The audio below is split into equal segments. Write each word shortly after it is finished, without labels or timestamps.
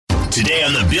Today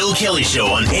on The Bill Kelly Show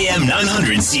on AM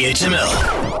 900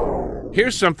 CHML.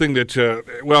 Here's something that,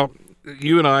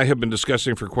 you and I have been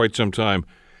discussing for quite some time.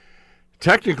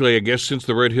 Technically, I guess, since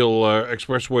the Red Hill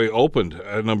Expressway opened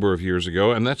a number of years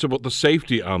ago, and that's about the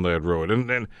safety on that road.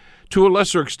 And to a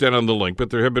lesser extent on the link, but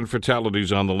there have been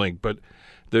fatalities on the link. But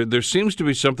there seems to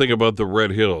be something about the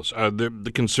Red Hills.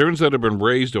 The concerns that have been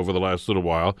raised over the last little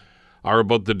while are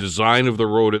about the design of the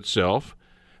road itself,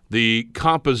 the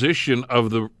composition of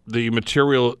the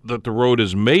material that the road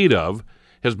is made of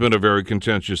has been a very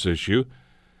contentious issue.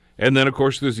 And then, of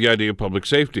course, there's the idea of public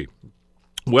safety.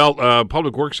 Well,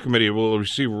 Public Works Committee will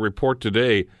receive a report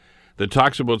today that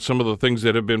talks about some of the things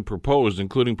that have been proposed,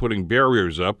 including putting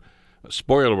barriers up.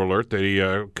 Spoiler alert,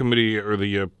 the committee or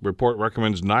the report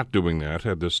recommends not doing that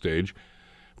at this stage.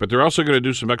 But they're also going to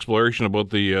do some exploration about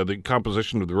the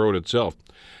composition of the road itself.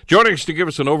 Joining us to give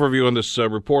us an overview on this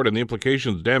report and the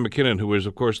implications, Dan McKinnon, who is,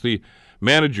 of course, the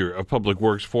manager of Public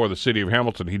Works for the City of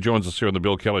Hamilton. He joins us here on the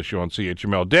Bill Kelly Show on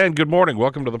CHML. Dan, good morning.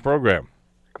 Welcome to the program.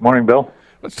 Good morning, Bill.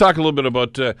 Let's talk a little bit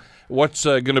about what's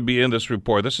going to be in this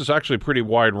report. This is actually pretty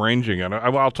wide-ranging, and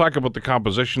I'll talk about the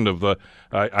composition of the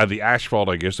asphalt,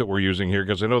 I guess, that we're using here,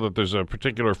 because I know that there's a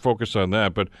particular focus on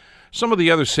that. But some of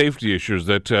the other safety issues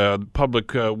that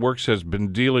Public Works has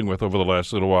been dealing with over the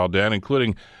last little while, Dan,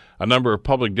 including a number of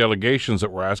public delegations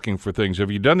that were asking for things. Have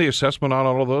you done the assessment on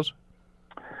all of those?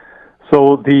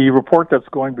 So the report that's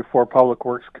going before Public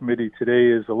Works Committee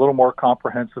today is a little more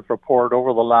comprehensive report.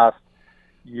 Over the last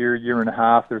year and a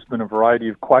half, there's been a variety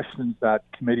of questions that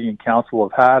committee and council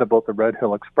have had about the Red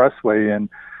Hill Expressway, and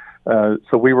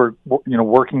so we were,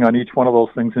 working on each one of those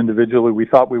things individually. We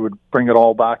thought we would bring it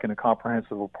all back in a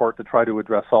comprehensive report to try to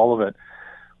address all of it.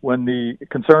 When the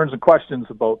concerns and questions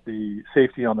about the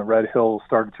safety on the Red Hill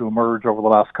started to emerge over the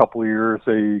last couple of years,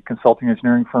 a consulting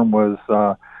engineering firm was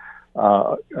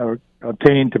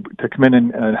obtained to come in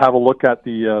and have a look at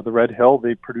the Red Hill.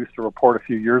 They produced a report a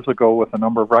few years ago with a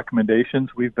number of recommendations.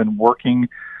 We've been working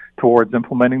towards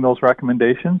implementing those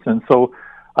recommendations, and so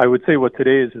I would say what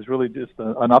today is really just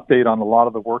an update on a lot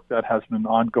of the work that has been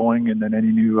ongoing, and then any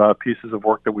new pieces of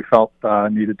work that we felt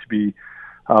needed to be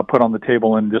put on the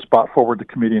table and just brought forward to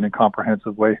committee in a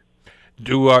comprehensive way.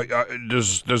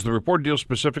 Does the report deal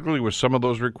specifically with some of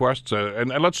those requests? And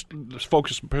let's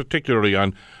focus particularly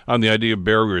on the idea of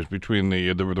barriers between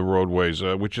the roadways,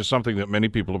 which is something that many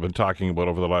people have been talking about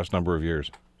over the last number of years.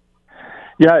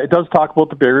 Yeah, it does talk about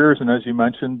the barriers, and as you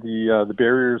mentioned, the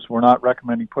barriers, we're not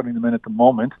recommending putting them in at the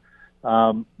moment.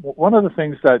 One of the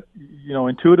things that,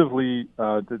 intuitively,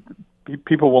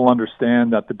 people will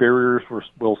understand that the barriers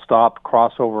will stop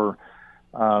crossover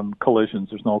collisions.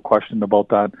 There's no question about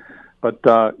that. But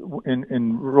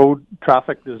in road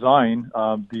traffic design,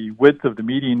 the width of the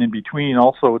median in between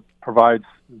also provides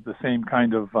the same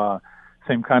kind of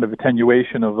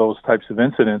attenuation of those types of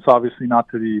incidents. Obviously, not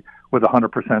with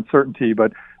 100% certainty,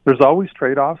 but there's always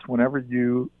trade-offs. Whenever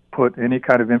you put any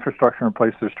kind of infrastructure in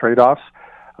place, there's trade-offs.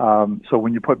 So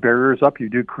when you put barriers up, you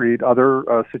do create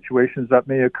other situations that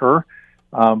may occur.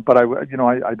 But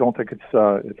I don't think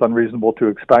it's unreasonable to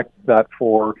expect that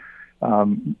for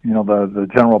the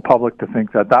general public to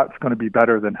think that that's going to be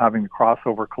better than having the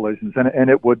crossover collisions, and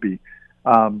it would be.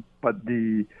 But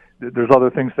there's other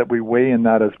things that we weigh in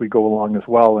that as we go along as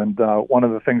well. And one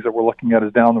of the things that we're looking at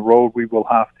is down the road, we will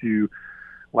have to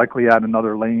likely add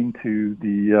another lane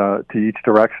to each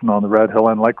direction on the Red Hill,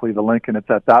 and likely the link. And it's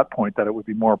at that point that it would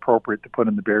be more appropriate to put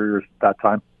in the barriers at that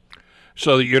time.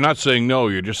 So you're not saying no,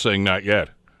 you're just saying not yet.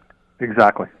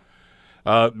 Exactly.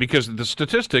 Because the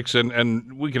statistics,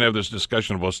 and we can have this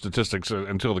discussion about statistics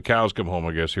until the cows come home,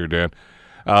 I guess, here, Dan.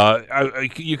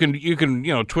 You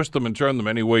can twist them and turn them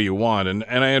any way you want, and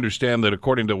I understand that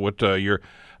according to what your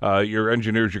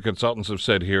engineers, your consultants have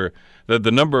said here, that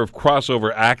the number of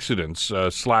crossover accidents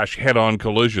 / head-on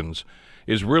collisions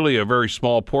is really a very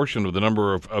small portion of the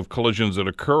number of collisions that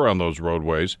occur on those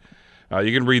roadways.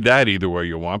 You can read that either way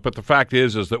you want, but the fact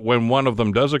is that when one of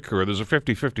them does occur, there's a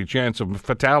 50-50 chance of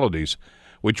fatalities,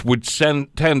 which would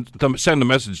tend to send a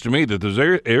message to me that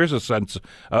there is a sense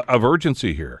of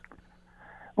urgency here.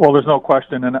 Well, there's no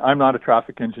question, and I'm not a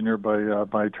traffic engineer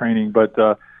by training, but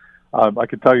I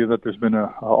could tell you that there's been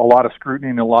a lot of scrutiny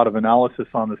and a lot of analysis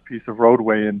on this piece of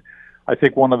roadway, and I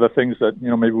think one of the things that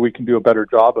maybe we can do a better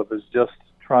job of is just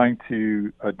trying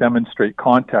to demonstrate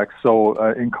context.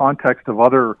 So in context of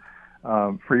other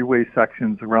freeway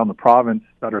sections around the province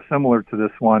that are similar to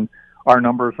this one, our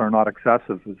numbers are not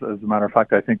excessive. As a matter of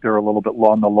fact, I think they're a little bit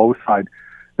on the low side.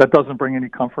 That doesn't bring any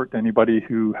comfort to anybody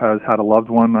who has had a loved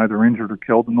one either injured or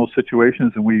killed in those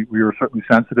situations, and we are certainly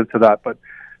sensitive to that. But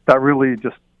that really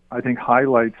just I think,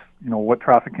 highlights, what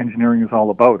traffic engineering is all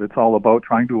about. It's all about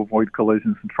trying to avoid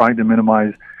collisions and trying to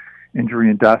minimize injury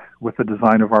and death with the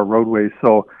design of our roadways.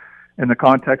 So in the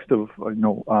context of,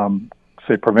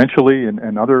 say, provincially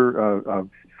and other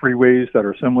freeways that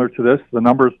are similar to this, the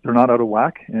numbers, they're not out of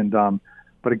whack. And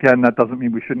but again, that doesn't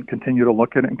mean we shouldn't continue to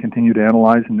look at it and continue to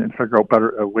analyze and figure out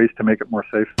better ways to make it more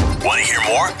safe. Want to hear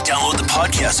more? Download the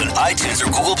podcast on iTunes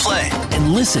or Google Play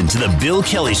and listen to The Bill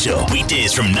Kelly Show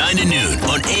weekdays from 9 to noon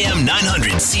on AM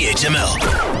 900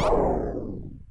 CHML.